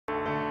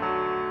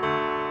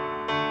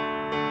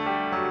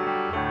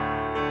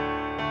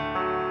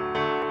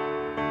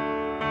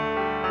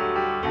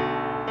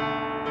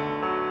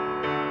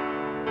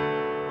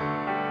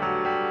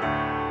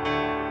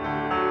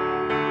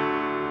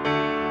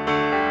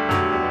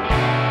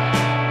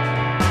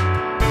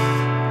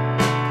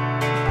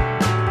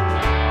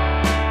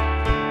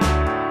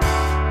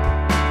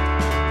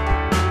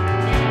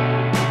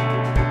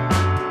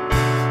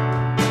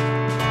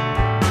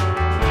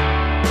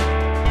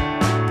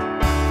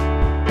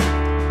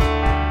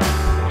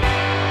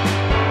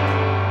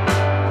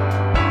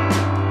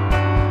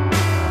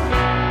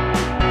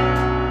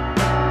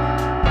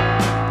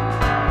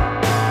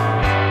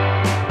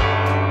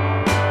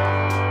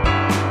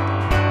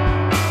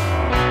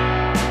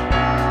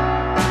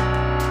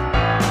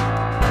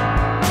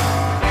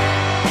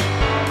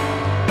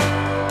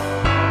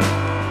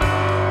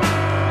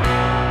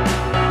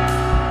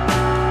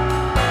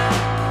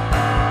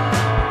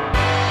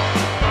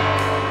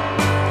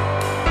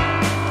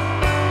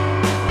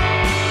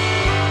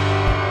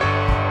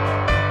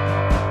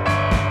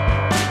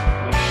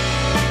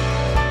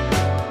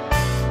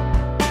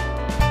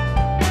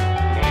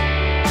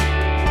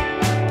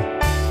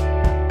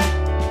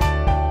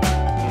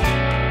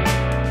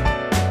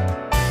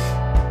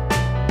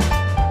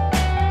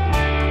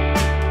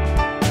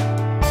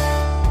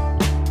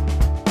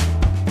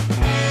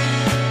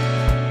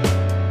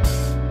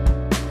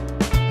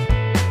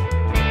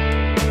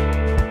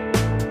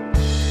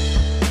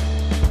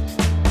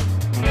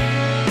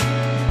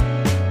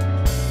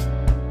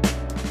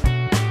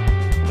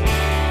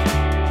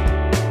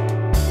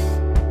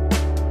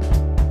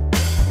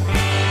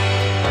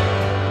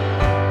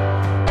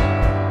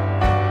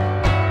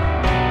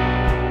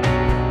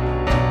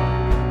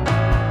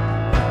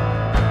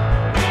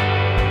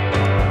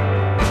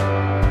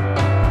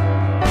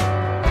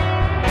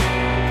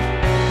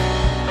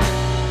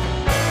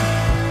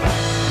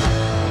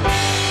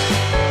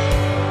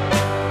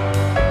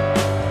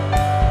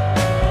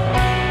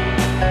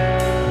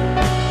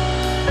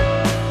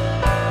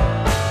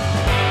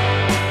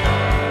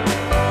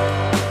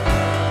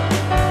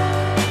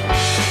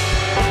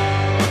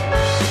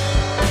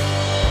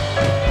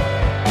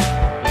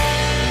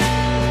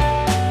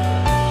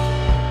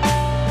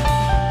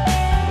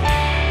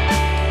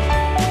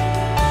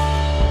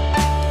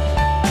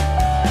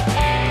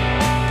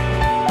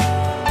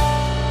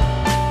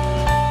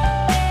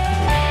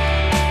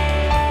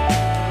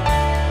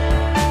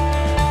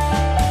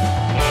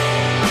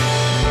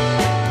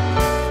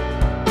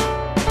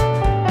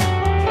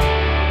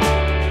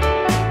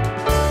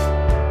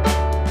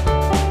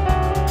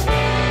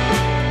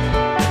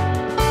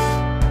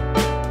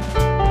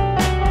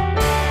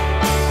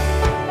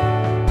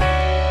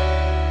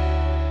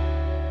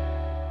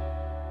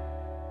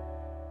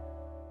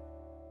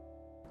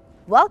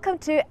Welcome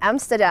to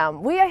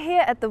Amsterdam. We are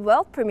here at the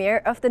world premiere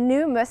of the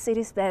new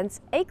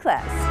Mercedes-Benz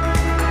A-Class.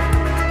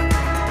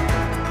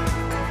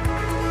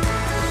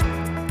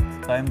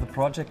 I'm the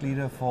project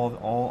leader for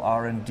all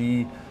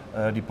R&D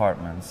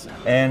departments,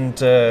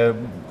 and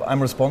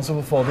I'm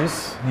responsible for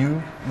this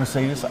new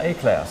Mercedes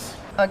A-Class.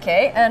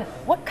 Okay, and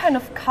what kind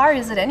of car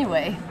is it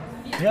anyway?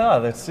 Yeah,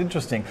 that's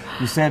interesting.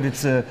 You said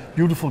it's a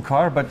beautiful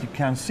car, but you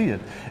can't see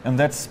it. And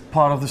that's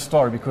part of the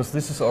story, because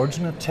this is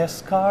original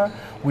test car.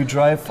 We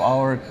drive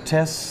our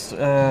tests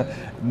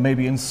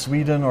maybe in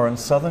Sweden or in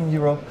Southern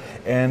Europe,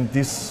 and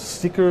these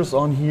stickers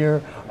on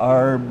here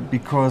are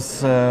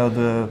because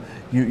the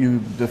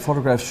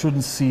photograph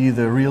shouldn't see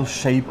the real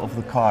shape of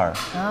the car.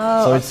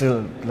 Oh. So it's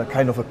a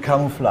kind of a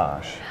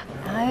camouflage.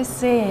 I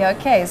see,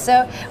 okay.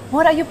 So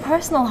what are your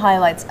personal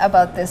highlights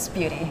about this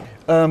beauty?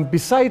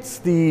 Besides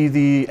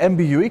the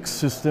MBUX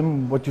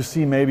system, what you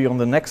see maybe on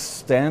the next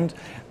stand,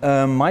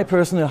 my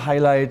personal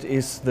highlight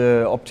is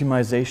the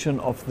optimization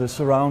of the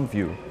surround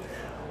view.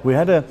 We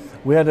had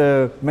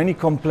many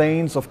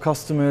complaints of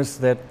customers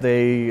that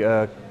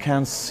they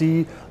can't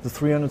see the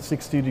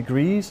 360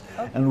 degrees,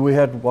 and we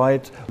had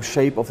wide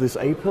shape of this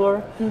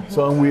A-pillar.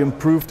 So we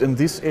improved in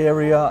this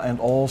area and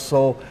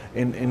also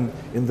in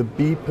the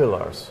B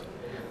pillars.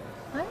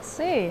 I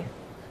see.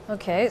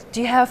 Okay,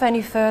 do you have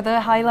any further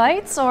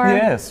highlights? Or?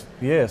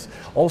 Yes.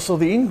 Also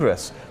the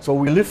ingress. So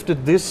we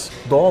lifted this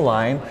door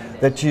line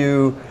that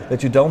you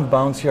don't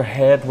bounce your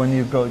head when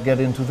you get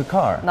into the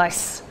car.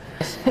 Nice.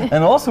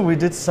 And also we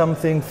did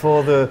something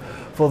for the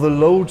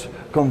load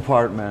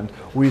compartment.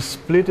 We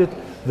splitted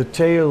the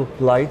tail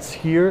lights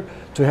here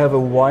to have a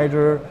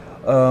wider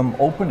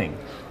opening.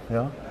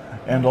 Yeah?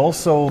 And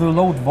also the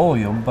load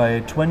volume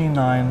by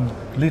 29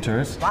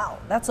 liters. Wow,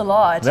 that's a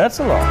lot. That's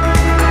a lot.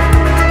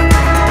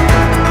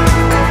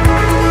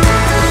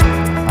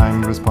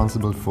 I'm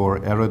responsible for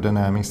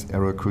aerodynamics,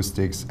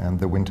 aeroacoustics and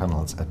the wind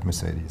tunnels at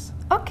Mercedes.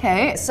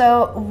 Okay,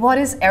 so what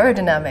is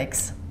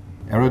aerodynamics?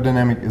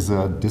 Aerodynamic is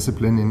a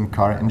discipline in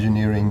car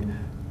engineering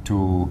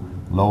to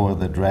lower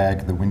the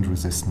drag, the wind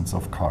resistance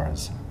of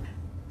cars.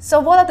 So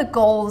what are the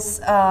goals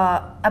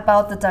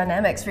about the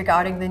dynamics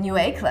regarding the new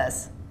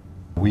A-Class?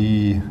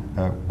 We,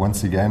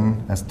 once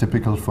again, as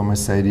typical for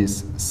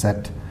Mercedes,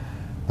 set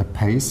the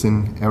pace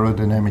in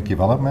aerodynamic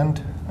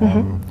development.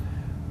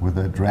 With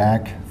a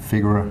drag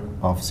figure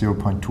of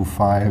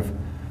 0.25,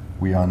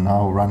 we are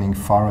now running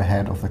far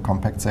ahead of the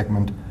compact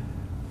segment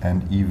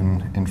and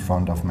even in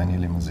front of many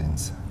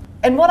limousines.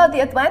 And what are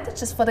the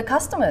advantages for the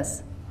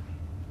customers?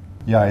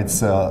 Yeah,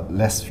 it's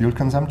less fuel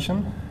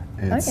consumption,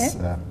 it's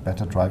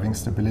better driving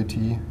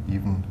stability,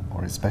 even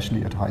or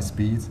especially at high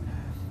speeds,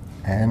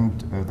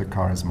 and the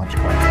car is much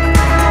quieter.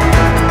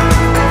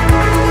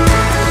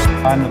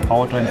 I'm the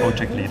powertrain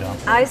project leader.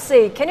 I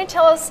see. Can you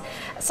tell us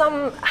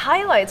some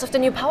highlights of the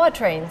new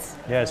powertrains?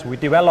 Yes, we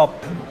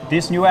developed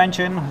this new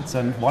engine. It's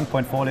a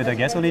 1.4 liter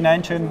gasoline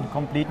engine,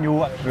 complete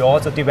new. We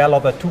also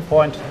developed a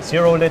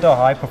 2.0 liter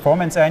high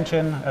performance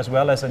engine, as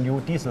well as a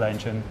new diesel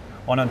engine.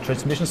 On the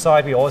transmission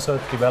side, we also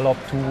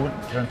developed two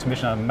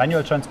transmission, a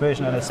manual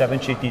transmission and a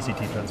 7-speed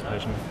DCT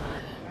transmission.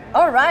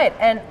 All right,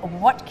 and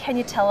what can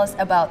you tell us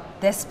about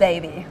this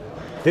baby?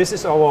 This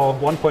is our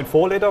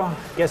 1.4 liter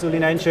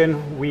gasoline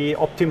engine. We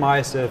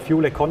optimize the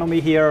fuel economy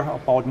here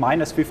about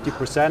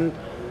 -50%.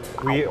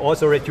 We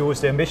also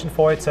reduce the emission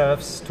for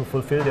itself to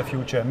fulfill the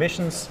future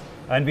emissions.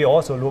 And we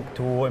also look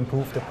to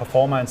improve the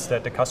performance,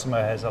 that the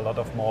customer has a lot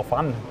of more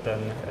fun than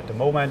at the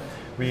moment.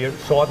 We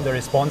shorten the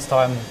response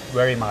time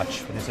very much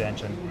for this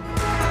engine.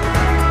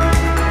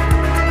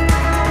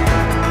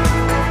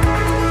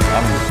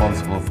 I'm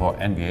responsible for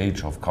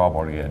NVH of car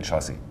body and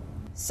chassis.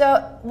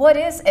 So what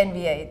is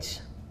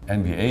NVH?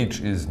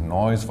 NVH is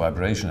noise,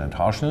 vibration and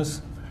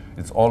harshness.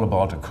 It's all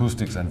about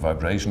acoustics and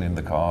vibration in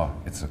the car.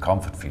 It's a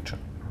comfort feature.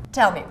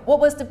 Tell me, what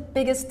was the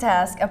biggest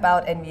task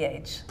about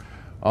NVH?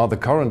 The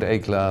current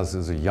A-Class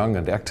is a young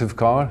and active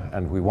car,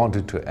 and we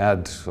wanted to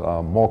add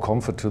more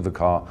comfort to the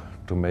car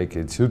to make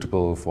it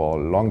suitable for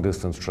long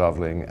distance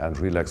traveling and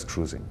relaxed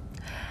cruising.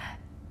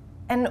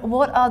 And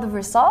what are the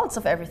results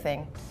of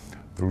everything?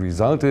 The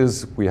result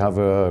is we have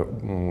a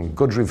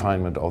good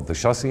refinement of the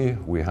chassis,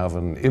 we have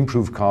an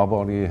improved car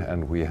body,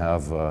 and we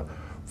have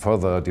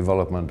further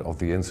development of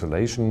the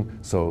insulation.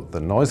 So the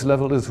noise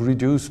level is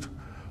reduced,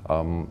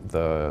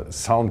 the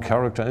sound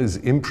character is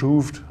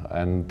improved,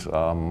 and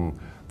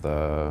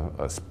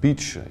the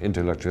speech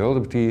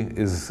intellectuality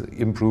is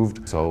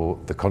improved. So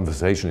the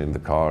conversation in the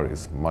car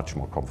is much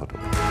more comfortable.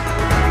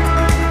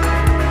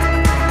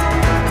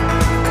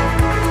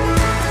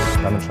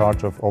 I'm in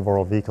charge of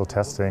overall vehicle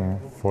testing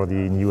for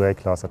the new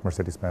A-Class at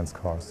Mercedes-Benz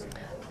cars.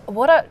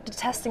 What are the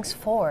testings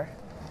for?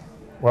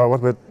 Well,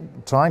 what we're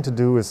trying to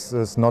do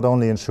is not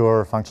only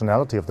ensure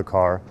functionality of the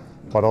car,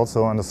 but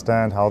also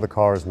understand how the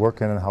car is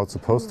working and how it's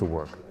supposed to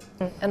work.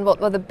 And what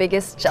were the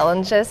biggest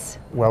challenges?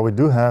 Well, we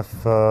do have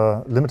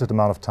a limited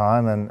amount of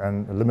time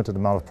and a limited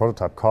amount of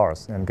prototype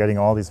cars, and getting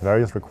all these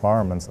various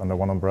requirements under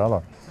one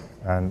umbrella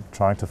and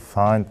trying to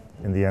find,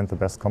 in the end, the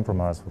best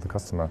compromise for the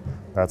customer,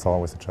 that's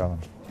always a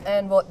challenge.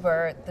 And what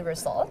were the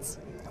results?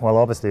 Well,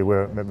 obviously,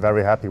 we're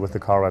very happy with the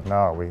car right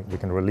now. We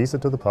can release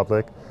it to the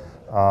public.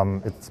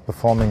 It's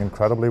performing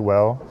incredibly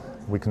well.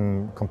 We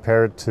can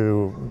compare it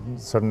to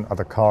certain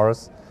other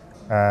cars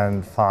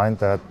and find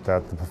that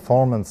the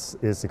performance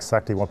is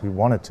exactly what we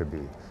want it to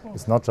be.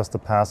 It's not just a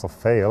pass or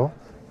fail,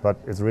 but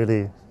it's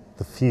really,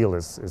 the feel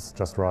is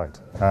just right.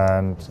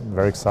 And I'm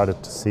very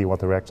excited to see what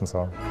the reactions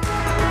are.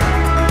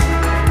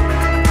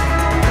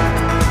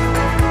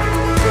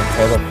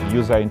 Head of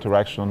user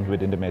interaction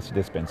within the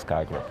Mercedes-Benz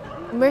car group.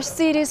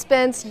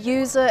 Mercedes-Benz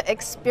User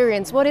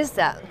Experience, what is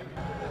that?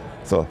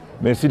 So,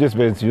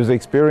 Mercedes-Benz User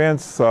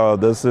Experience,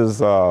 this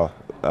is a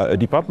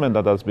department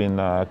that has been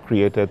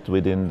created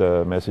within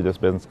the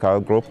Mercedes-Benz car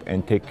group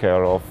and take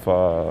care of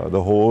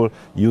the whole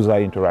user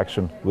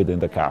interaction within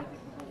the car.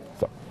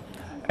 So,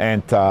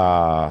 and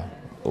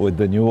with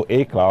the new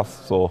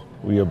A-Class, so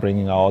we are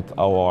bringing out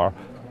our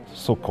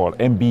so-called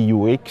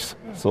MBUX,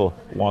 so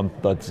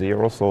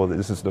 1.0, so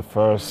this is the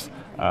first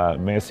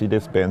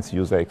Mercedes-Benz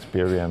user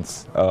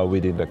experience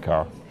within the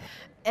car.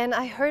 And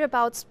I heard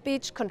about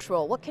speech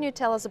control. What can you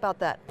tell us about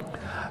that?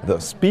 The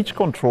speech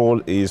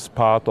control is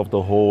part of the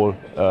whole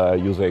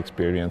user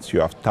experience.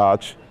 You have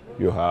touch,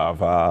 you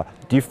have a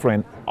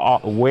different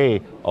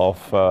way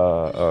of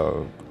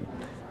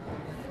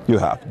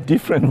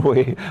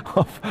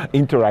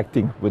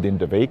interacting within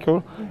the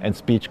vehicle, and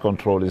speech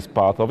control is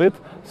part of it.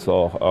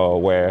 So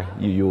where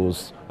you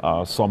use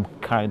some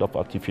kind of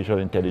artificial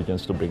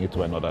intelligence to bring it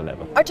to another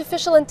level.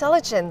 Artificial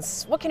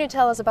intelligence, what can you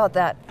tell us about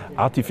that?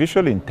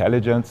 Artificial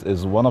intelligence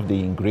is one of the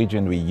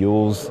ingredients we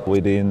use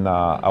within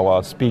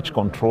our speech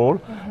control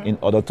in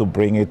order to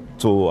bring it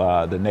to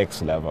the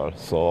next level.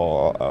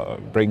 So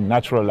bring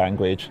natural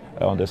language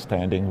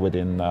understanding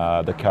within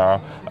the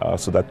car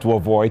so that to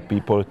avoid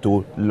people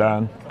to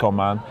learn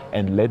command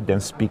and let them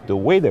speak the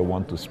way they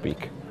want to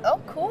speak. Oh,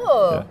 cool.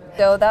 Yeah.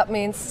 So that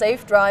means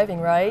safe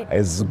driving, right?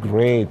 It's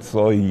great.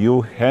 So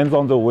you hands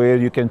on the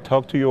wheel, you can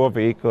talk to your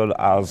vehicle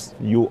as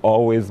you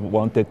always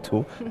wanted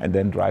to and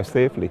then drive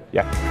safely.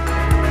 Yeah.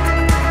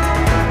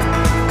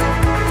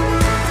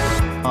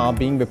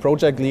 Being the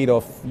project lead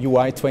of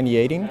UI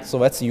 2018, so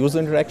that's the user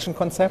interaction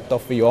concept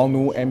of the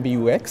all-new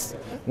MBUX,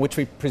 which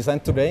we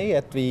present today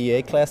at the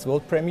A-Class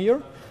World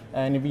Premiere.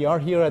 And we are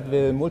here at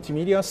the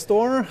multimedia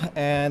store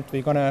and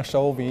we're going to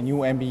show the new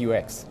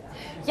MBUX.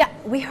 Yeah,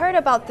 we heard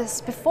about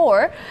this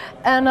before,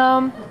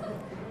 and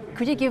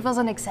could you give us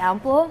an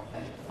example?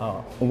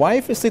 Why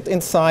if you sit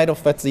inside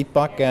of that seat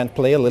back and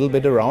play a little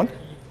bit around?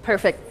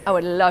 Perfect, I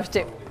would love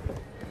to.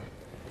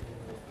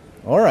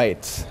 All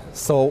right,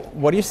 so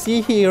what you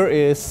see here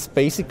is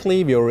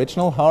basically the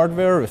original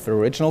hardware with the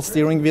original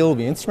steering wheel,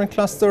 the instrument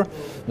cluster,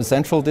 the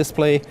central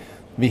display,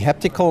 the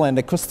haptical and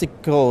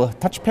acoustical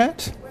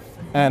touchpad.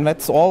 And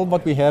that's all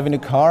what we have in the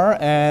car,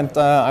 and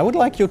I would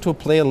like you to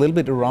play a little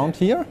bit around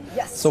here.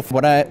 Yes. So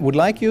what I would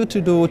like you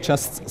to do,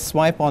 just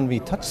swipe on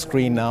the touch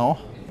screen now.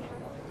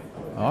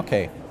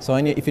 Okay, so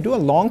if you do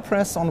a long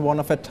press on one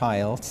of the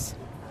tiles,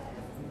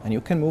 and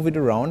you can move it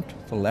around to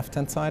the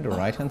left-hand side or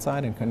right-hand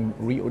side, and can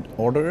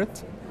reorder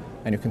it,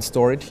 and you can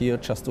store it here,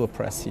 just do a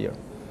press here.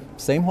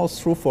 Same holds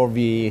true for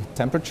the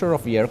temperature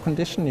of the air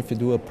condition. If you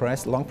do a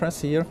long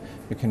press here,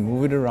 you can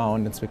move it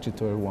around and switch it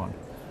to A1.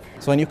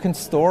 So and you can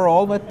store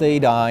all that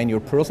data in your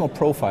personal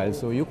profile.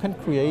 So you can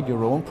create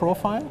your own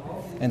profile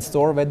and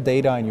store that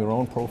data in your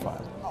own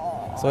profile.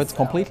 So it's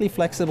completely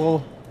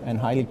flexible and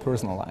highly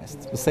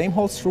personalized. The same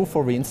holds true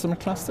for the instrument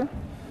cluster.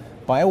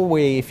 By the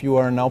way, if you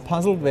are now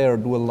puzzled there,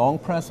 do a long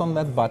press on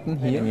that button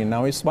here, and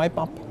now you swipe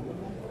up.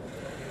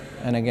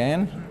 And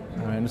again,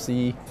 you're going to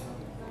see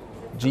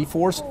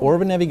G-force or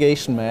the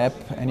navigation map,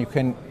 and you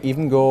can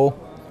even go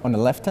on the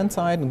left-hand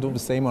side and do the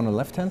same on the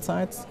left-hand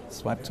side,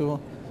 swipe to.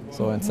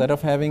 So instead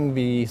of having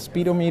the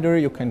speedometer,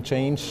 you can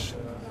change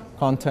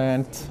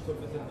content.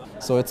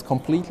 So it's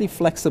completely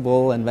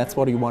flexible, and that's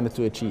what you wanted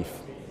to achieve.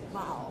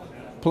 Wow.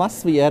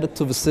 Plus, we added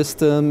to the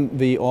system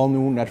the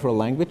all-new natural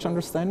language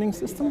understanding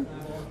system.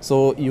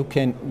 So you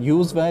can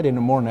use that in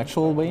a more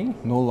natural way,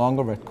 no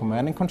longer with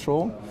command and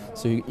control.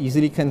 So you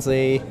easily can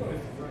say,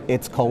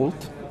 it's cold,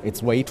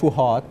 it's way too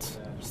hot,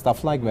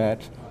 stuff like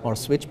that. Or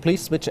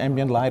please switch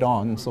ambient light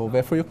on. So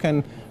therefore you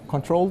can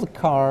control the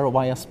car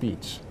via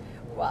speech.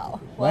 Wow.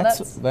 Well,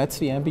 that's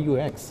the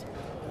MBUX.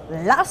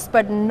 Last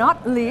but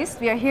not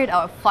least, we are here at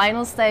our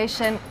final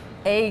station,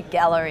 A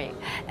Gallery.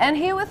 And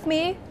here with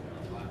me,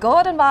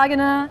 Gordon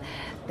Wagner,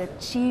 the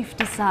Chief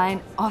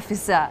Design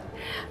Officer.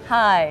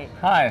 Hi.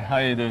 Hi, how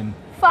are you doing?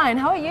 Fine,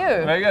 how are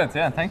you? Very good,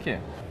 yeah, thank you.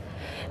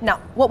 Now,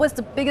 what was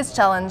the biggest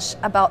challenge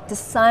about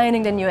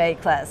designing the new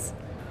A-Class?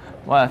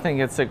 Well, I think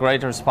it's a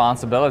great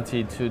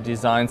responsibility to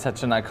design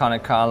such an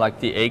iconic car like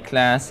the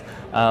A-Class.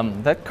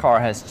 That car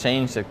has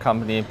changed the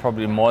company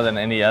probably more than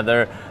any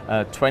other.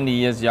 20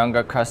 years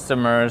younger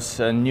customers,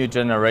 a new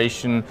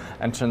generation,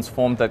 and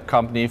transformed that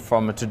company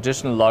from a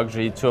traditional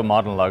luxury to a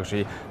modern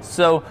luxury.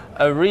 So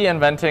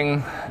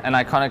reinventing an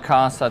iconic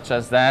car such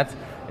as that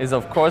is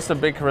of course a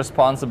big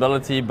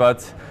responsibility,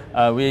 but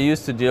we're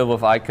used to deal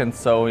with icons,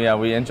 so yeah,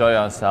 we enjoy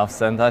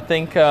ourselves. And I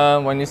think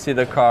when you see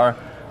the car,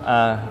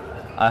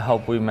 I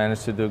hope we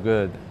manage to do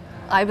good.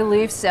 I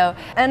believe so.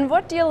 And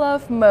what do you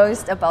love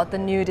most about the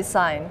new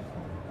design?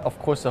 Of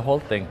course, the whole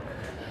thing.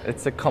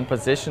 It's a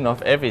composition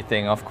of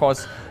everything. Of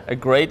course, a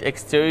great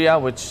exterior,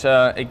 which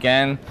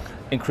again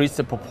increased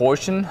the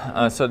proportion.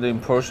 So the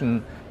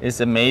proportion is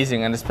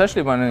amazing, and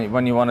especially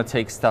when you want to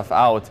take stuff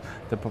out,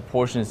 the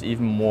proportion is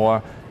even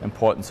more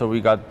important. So we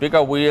got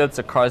bigger wheels.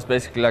 The car is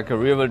basically like a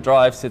rear-wheel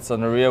drive, sits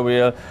on the rear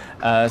wheel,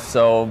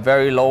 so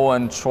very low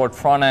and short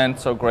front end,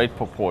 so great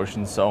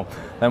proportions. So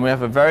then we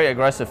have a very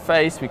aggressive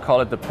face. We call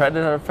it the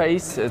Predator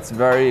face. It's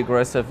very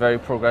aggressive, very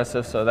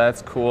progressive, so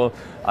that's cool.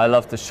 I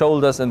love the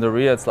shoulders in the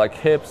rear. It's like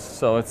hips,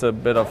 so it's a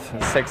bit of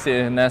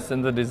sexiness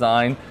in the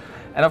design.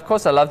 And of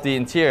course, I love the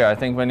interior. I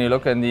think when you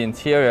look in the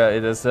interior,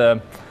 it is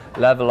a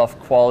level of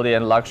quality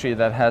and luxury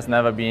that has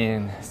never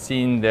been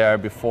seen there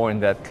before in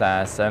that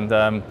class. And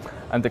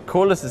the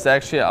coolest is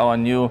actually our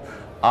new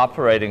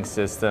operating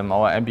system,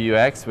 our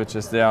MBUX, which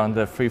is there on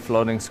the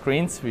free-floating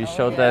screens. We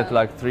showed that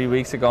like 3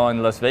 weeks ago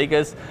in Las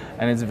Vegas,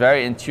 and it's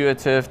very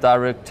intuitive,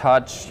 direct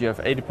touch. You have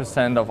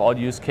 80% of all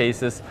use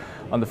cases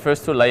on the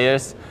first 2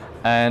 layers,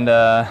 and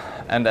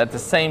at the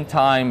same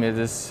time it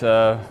is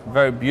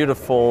very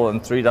beautiful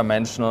and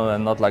three-dimensional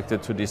and not like the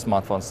 2D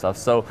smartphone stuff.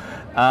 So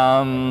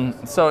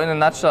so in a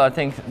nutshell, I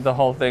think the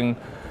whole thing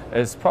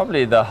is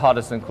probably the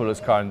hottest and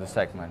coolest car in the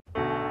segment.